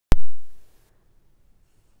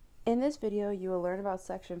In this video, you will learn about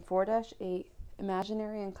section 4-8,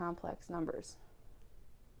 imaginary and complex numbers.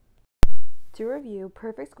 To review,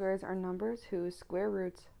 perfect squares are numbers whose square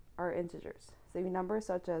roots are integers. So numbers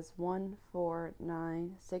such as 1, 4,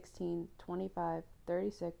 9, 16, 25,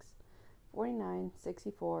 36, 49,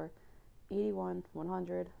 64, 81,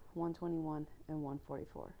 100, 121, and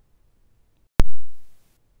 144.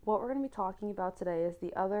 What we're going to be talking about today is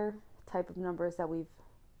the other type of numbers that we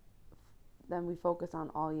focus on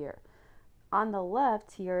all year. On the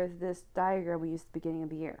left here is this diagram we used at the beginning of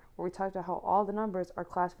the year, where we talked about how all the numbers are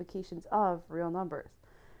classifications of real numbers.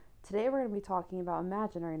 Today we're going to be talking about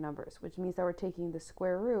imaginary numbers, which means that we're taking the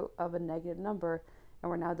square root of a negative number and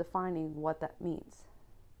we're now defining what that means.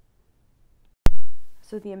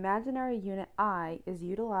 So the imaginary unit I is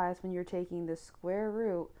utilized when you're taking the square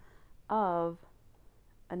root of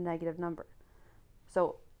a negative number.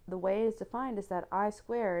 So the way it is defined is that I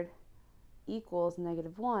squared equals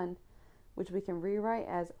 -1, which we can rewrite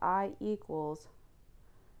as I equals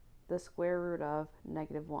the square root of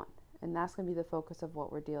 -1. And that's going to be the focus of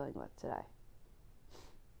what we're dealing with today.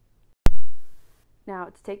 Now,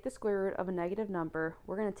 to take the square root of a negative number,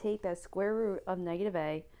 we're going to take that square root of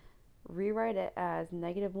 -a, rewrite it as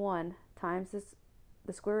 -1 times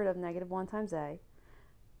the square root of -1 times a,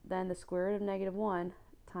 then the square root of -1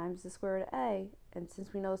 times the square root of a, and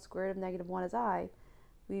since we know the square root of -1 is I,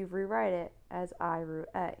 we rewrite it as I root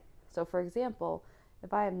a. So for example,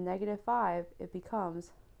 if I have -5, it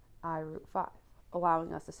becomes I root 5,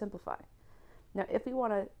 allowing us to simplify. Now, if we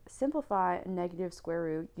want to simplify a negative square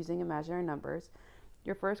root using imaginary numbers,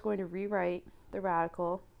 you're first going to rewrite the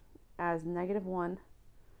radical as -1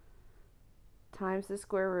 times the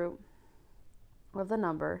square root of the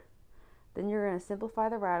number. Then you're going to simplify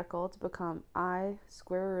the radical to become I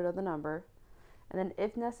square root of the number. And then,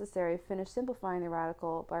 if necessary, finish simplifying the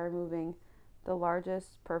radical by removing the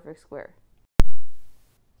largest perfect square.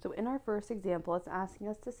 So in our first example, it's asking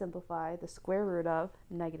us to simplify the square root of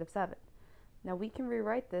 -7. Now we can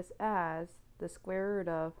rewrite this as the square root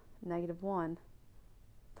of -1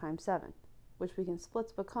 times 7, which we can split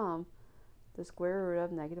to become the square root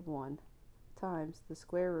of -1 times the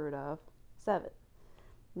square root of 7.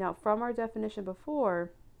 Now from our definition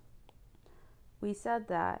before, we said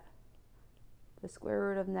that the square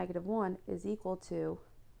root of -1 is equal to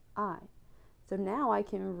I. So now I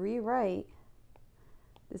can rewrite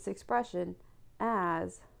this expression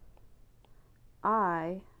as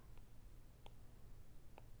I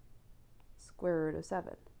square root of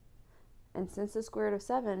 7. And since the square root of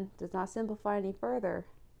 7 does not simplify any further,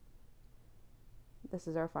 this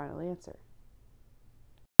is our final answer.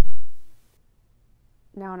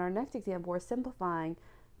 Now in our next example, we're simplifying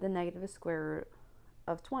the negative square root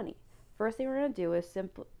of 20. First thing we're going to do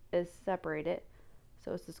is separate it.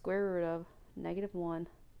 So it's the square root of -1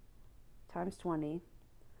 times 20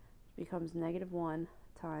 becomes -1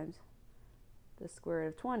 times the square root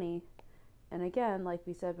of 20. And again, like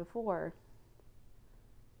we said before,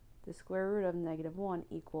 the square root of -1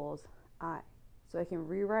 equals I. So I can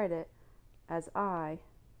rewrite it as I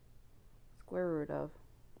square root of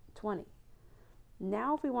 20.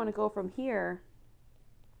 Now if we want to go from here,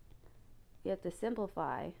 we have to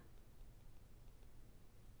simplify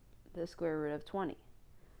the square root of 20.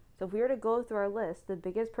 So if we were to go through our list, the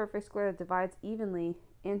biggest perfect square that divides evenly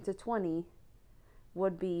into 20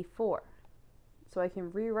 would be 4. So I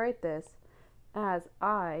can rewrite this as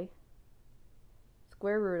I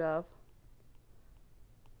square root of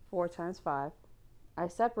 4 times 5. I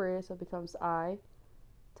separate it so it becomes I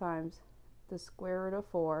times the square root of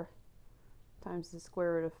 4 times the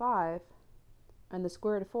square root of 5, and the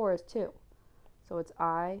square root of 4 is 2. So it's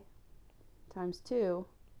I times 2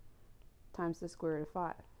 times the square root of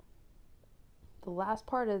 5. The last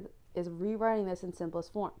part is rewriting this in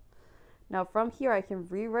simplest form. Now from here I can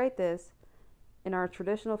rewrite this in our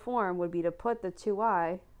traditional form would be to put the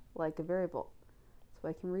 2i like a variable. So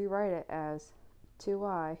I can rewrite it as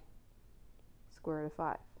 2i square root of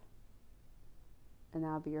 5. And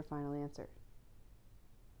that'll be your final answer.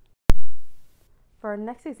 For our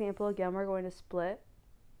next example, again, we're going to split.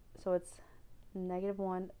 So it's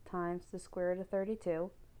 -1 times the square root of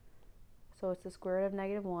 32. So it's the square root of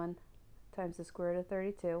 -1 times the square root of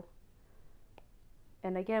 32.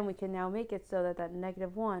 And again, we can now make it so that that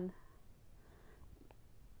 -1,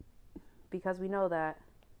 because we know that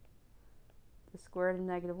the square root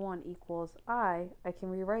of -1 equals I can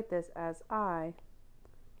rewrite this as I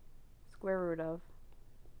square root of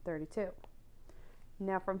 32.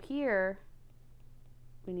 Now from here,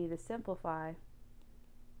 we need to simplify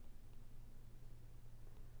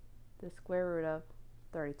the square root of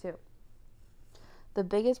 32. the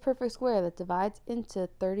biggest perfect square that divides into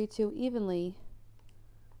 32 evenly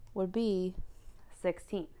would be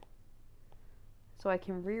 16. So I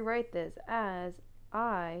can rewrite this as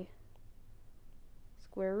I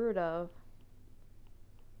square root of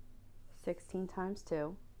 16 times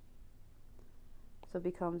 2. So it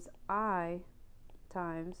becomes I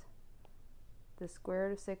times the square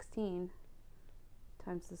root of 16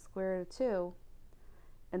 times the square root of 2,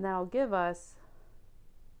 and that'll give us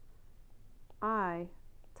I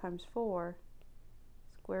times 4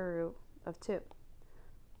 square root of 2.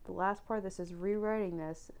 The last part of this is rewriting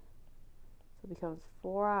this, so it becomes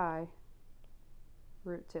 4I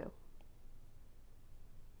root 2.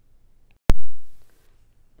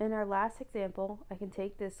 In our last example, I can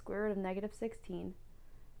take this square root of negative 16,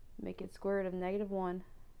 make it square root of negative 1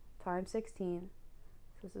 times 16,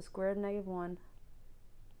 so it's the square root of negative 1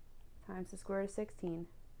 times the square root of 16,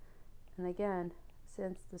 and again,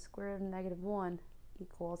 since the square root of negative 1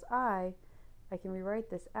 equals I can rewrite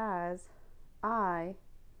this as I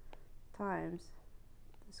times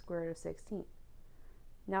the square root of 16.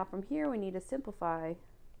 Now from here we need to simplify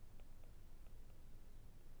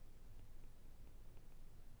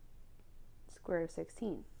square root of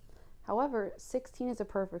 16. However, 16 is a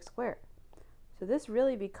perfect square. So this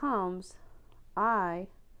really becomes I,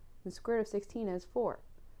 the square root of 16 is 4.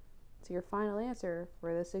 So your final answer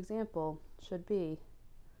for this example should be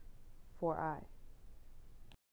 4I.